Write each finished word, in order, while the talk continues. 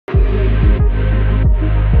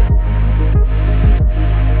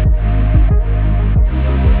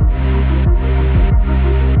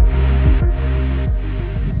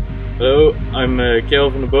I'm Kjell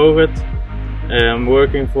from the Boogert. I'm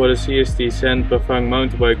working for the CST Sand Bafang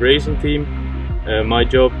mountain bike racing team. My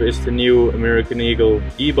job is the new American Eagle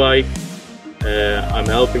e-bike. I'm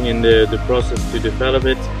helping in the process to develop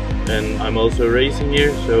it, and I'm also racing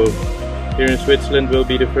here. So here in Switzerland will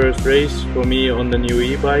be the first race for me on the new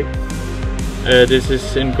e-bike. This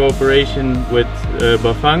is in cooperation with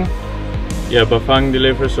Bafang. Yeah, Bafang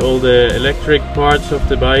delivers all the electric parts of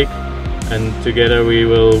the bike, and together we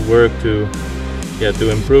will work to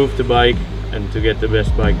improve the bike and to get the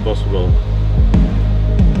best bike possible.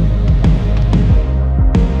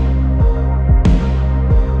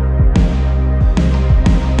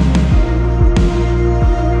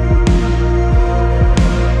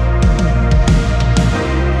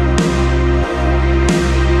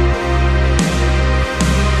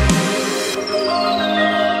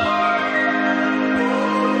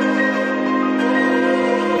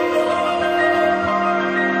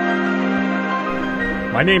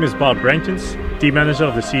 My name is Bart Brentjens, team manager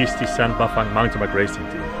of the CST Sand Bafang mountain bike racing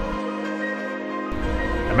team.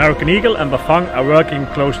 American Eagle and Bafang are working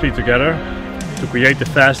closely together to create the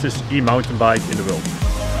fastest e-mountain bike in the world.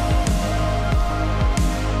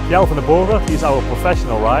 Kjell from the Boogert, he's our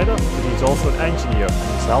professional rider, but he's also an engineer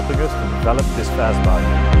and he's helping us to develop this fast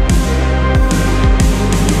bike.